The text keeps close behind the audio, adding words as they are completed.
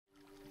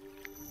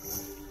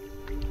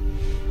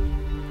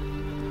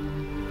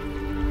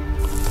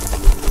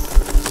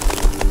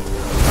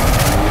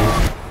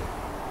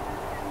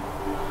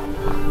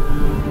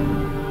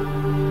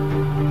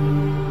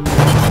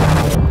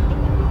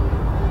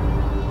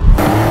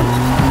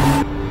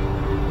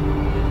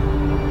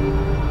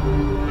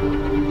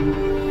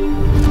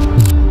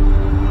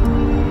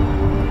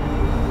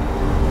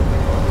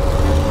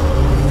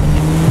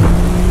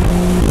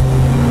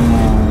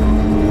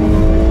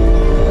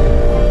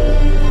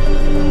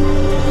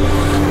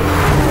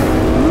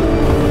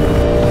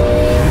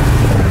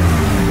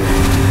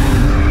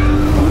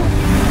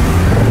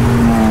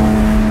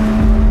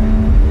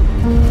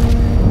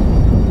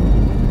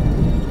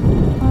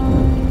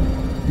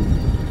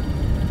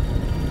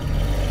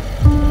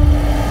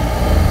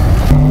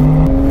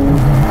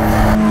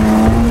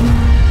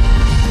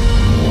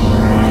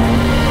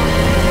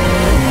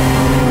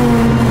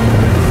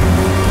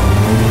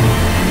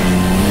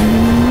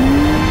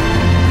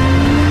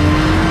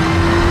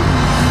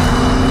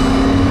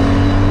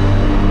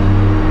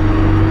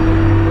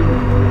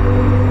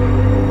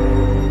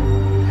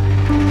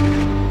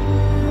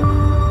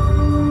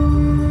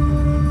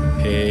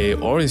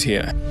CINEAURIS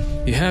here.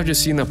 You have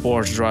just seen a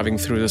Porsche driving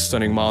through the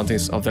stunning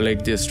mountains of the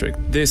Lake District.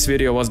 This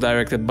video was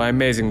directed by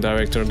amazing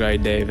director Guy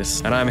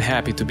Davis, and I'm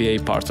happy to be a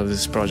part of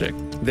this project.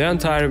 The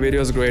entire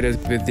video is graded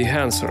with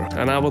Dehancer,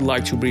 and I would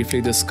like to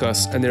briefly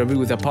discuss and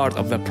review the part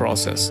of the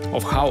process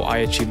of how I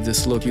achieved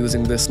this look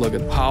using this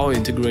plugin, how I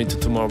integrate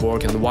it to my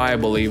work, and why I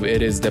believe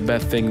it is the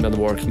best thing when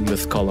working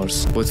with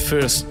colors. But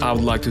first, I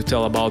would like to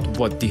tell about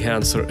what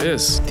Dehancer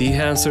is.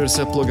 Dehancer is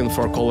a plugin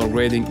for color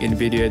grading in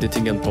video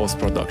editing and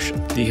post-production.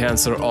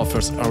 Dehancer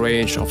offers a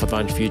range of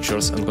advanced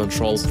features and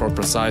controls for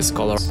precise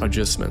color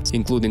adjustments,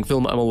 including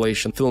film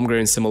emulation, film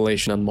grain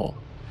simulation, and more.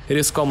 It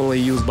is commonly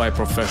used by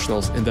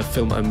professionals in the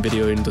film and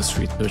video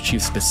industry to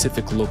achieve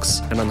specific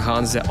looks and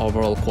enhance the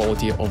overall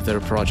quality of their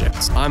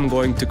projects. I'm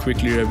going to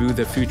quickly review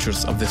the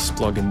features of this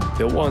plugin,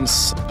 the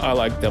ones I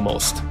like the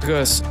most,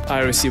 because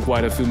I receive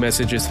quite a few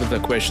messages with the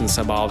questions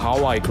about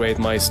how I create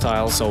my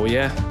style, so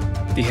yeah,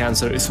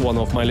 Dehancer is one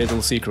of my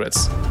little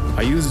secrets.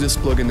 I use this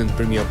plugin in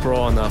Premiere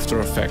Pro and After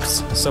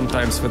Effects,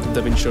 sometimes with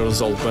Davinci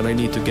Resolve when I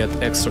need to get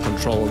extra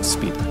control and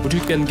speed. But you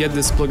can get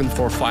this plugin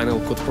for Final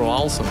Cut Pro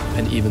also,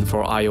 and even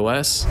for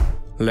iOS.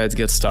 Let's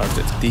get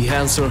started.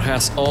 Dehancer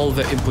has all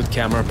the input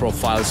camera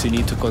profiles you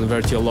need to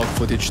convert your log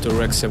footage to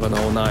Rec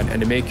 709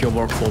 and make your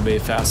workflow way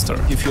faster.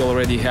 If you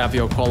already have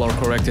your color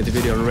corrected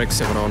video in Rec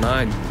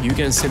 709, you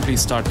can simply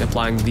start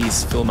applying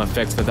these film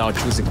effects without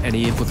choosing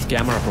any input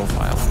camera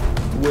profile.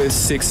 With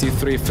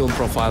 63 film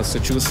profiles to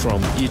choose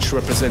from, each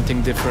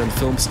representing different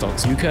film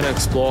stocks, you can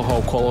explore how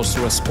colors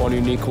respond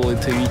uniquely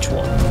to each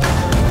one.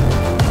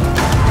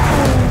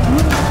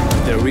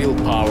 The real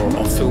power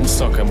of film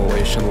stock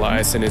emulation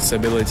lies in its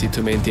ability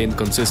to maintain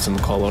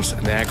consistent colors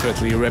and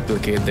accurately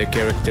replicate the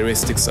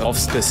characteristics of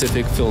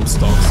specific film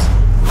stocks.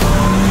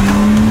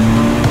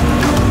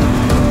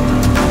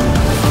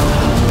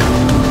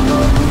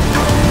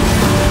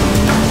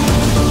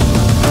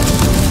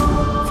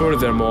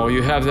 Furthermore,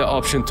 you have the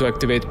option to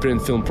activate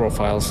print film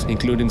profiles,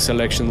 including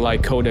selection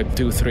like Codec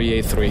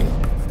 2383.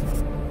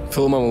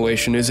 Film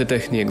emulation is a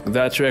technique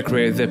that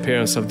recreates the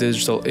appearance of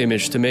digital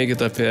image to make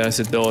it appear as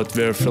though it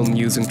were filmed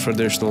using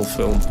traditional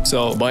film.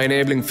 So, by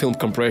enabling film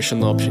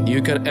compression option,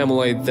 you can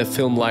emulate the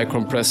film-like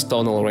compressed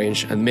tonal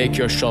range and make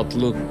your shot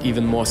look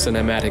even more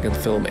cinematic and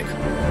filmic.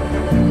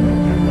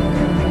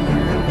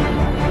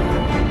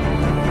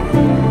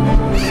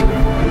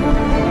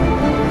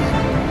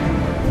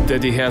 The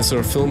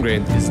Dehancer film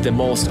grain is the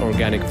most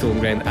organic film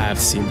grain I've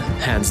seen,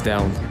 hands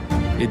down.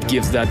 It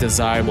gives that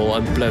desirable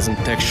and pleasant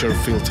texture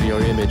feel to your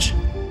image.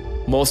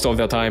 Most of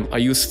the time I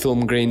use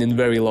film grain in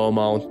very low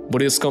amount,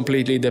 but it's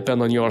completely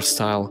depend on your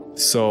style.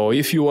 So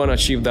if you wanna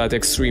achieve that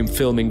extreme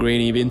filming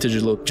grainy vintage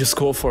look, just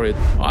go for it.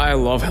 I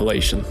love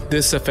Emulation.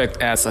 This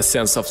effect adds a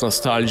sense of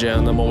nostalgia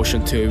and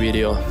emotion to a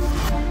video.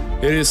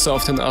 It is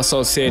often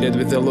associated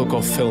with the look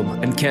of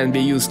film and can be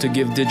used to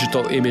give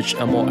digital image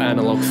a more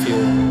analog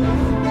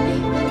feel.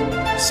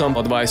 Some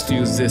advise to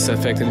use this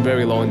effect in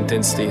very low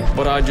intensity,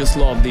 but I just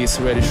love these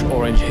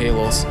reddish-orange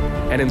halos,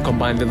 and in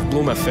combined with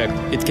bloom effect,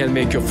 it can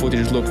make your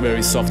footage look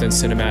very soft and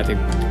cinematic,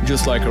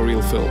 just like a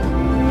real film.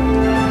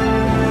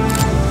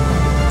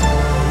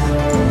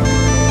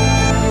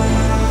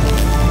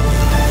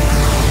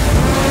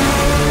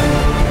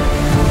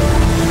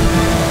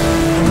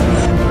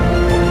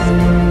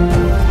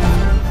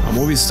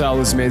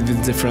 Style is made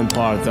with different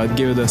parts that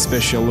give it a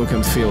special look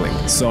and feeling.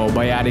 So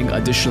by adding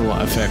additional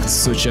effects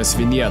such as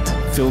vignette,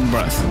 film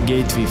breath,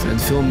 gate weave and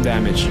film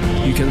damage,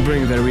 you can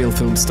bring the real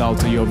film style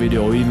to your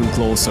video even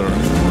closer.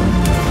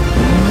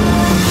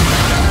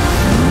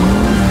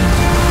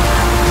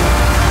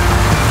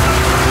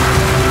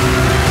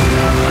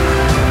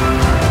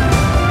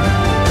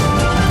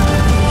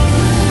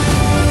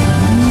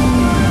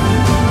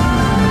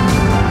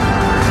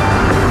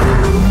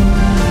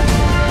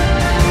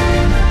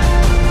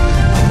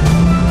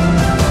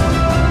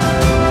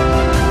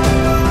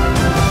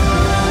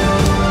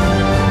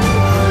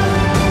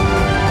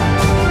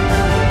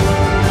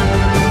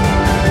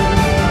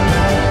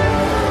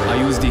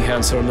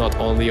 Not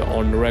only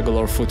on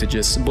regular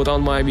footages, but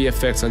on my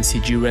VFX and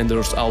CG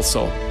renders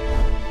also.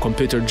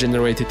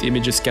 Computer-generated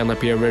images can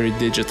appear very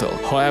digital.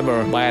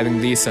 However, by adding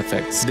these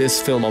effects,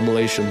 this film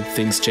emulation,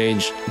 things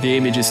change. The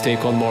images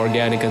take on more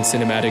organic and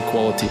cinematic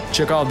quality.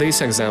 Check out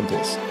these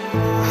examples.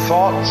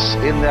 Thoughts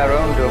in their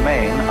own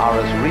domain are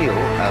as real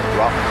as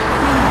rocks.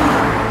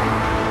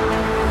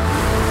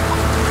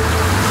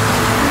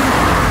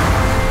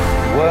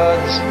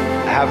 Words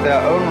have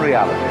their own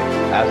reality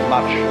as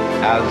much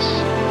as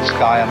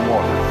sky and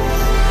water.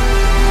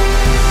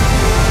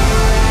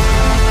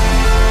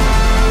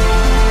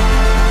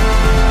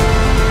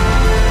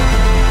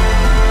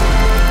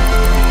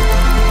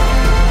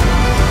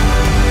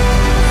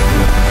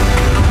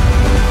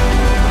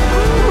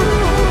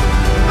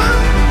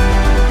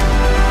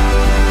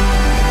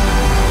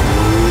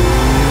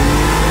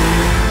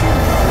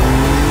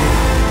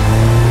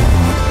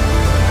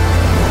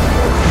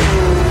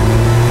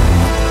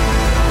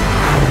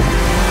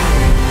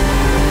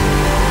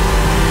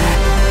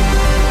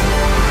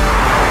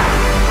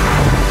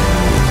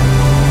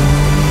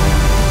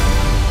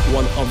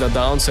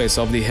 downsides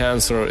of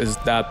Dehancer is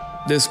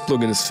that this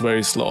plugin is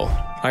very slow.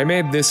 I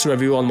made this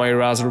review on my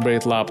Raspberry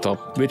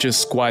laptop, which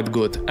is quite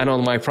good, and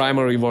on my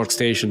primary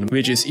workstation,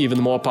 which is even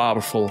more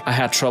powerful. I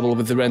had trouble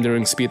with the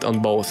rendering speed on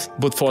both,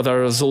 but for the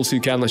results you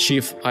can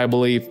achieve, I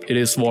believe it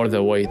is worth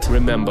the wait.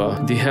 Remember,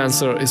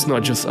 Dehancer is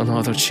not just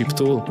another cheap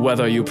tool.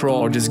 Whether you're pro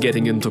or just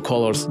getting into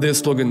colors,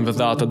 this plugin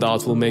without a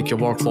doubt will make your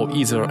workflow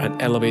easier and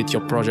elevate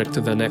your project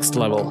to the next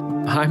level.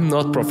 I'm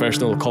not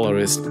professional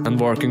colorist, and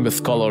working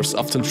with colors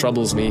often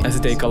troubles me as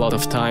it takes a lot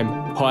of time.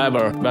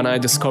 However, when I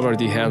discovered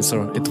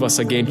Dehancer, it was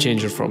a game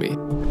changer for me.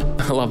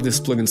 I love this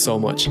plugin so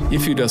much.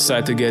 If you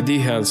decide to get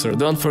Dehancer,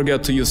 don't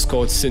forget to use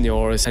code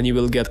CINEAURIS and you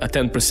will get a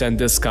 10%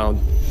 discount.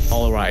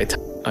 Alright,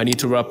 I need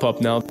to wrap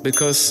up now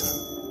because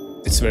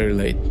it's very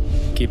late.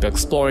 Keep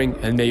exploring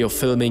and may your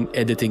filming,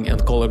 editing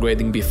and color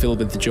grading be filled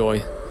with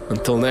joy.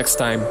 Until next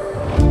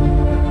time.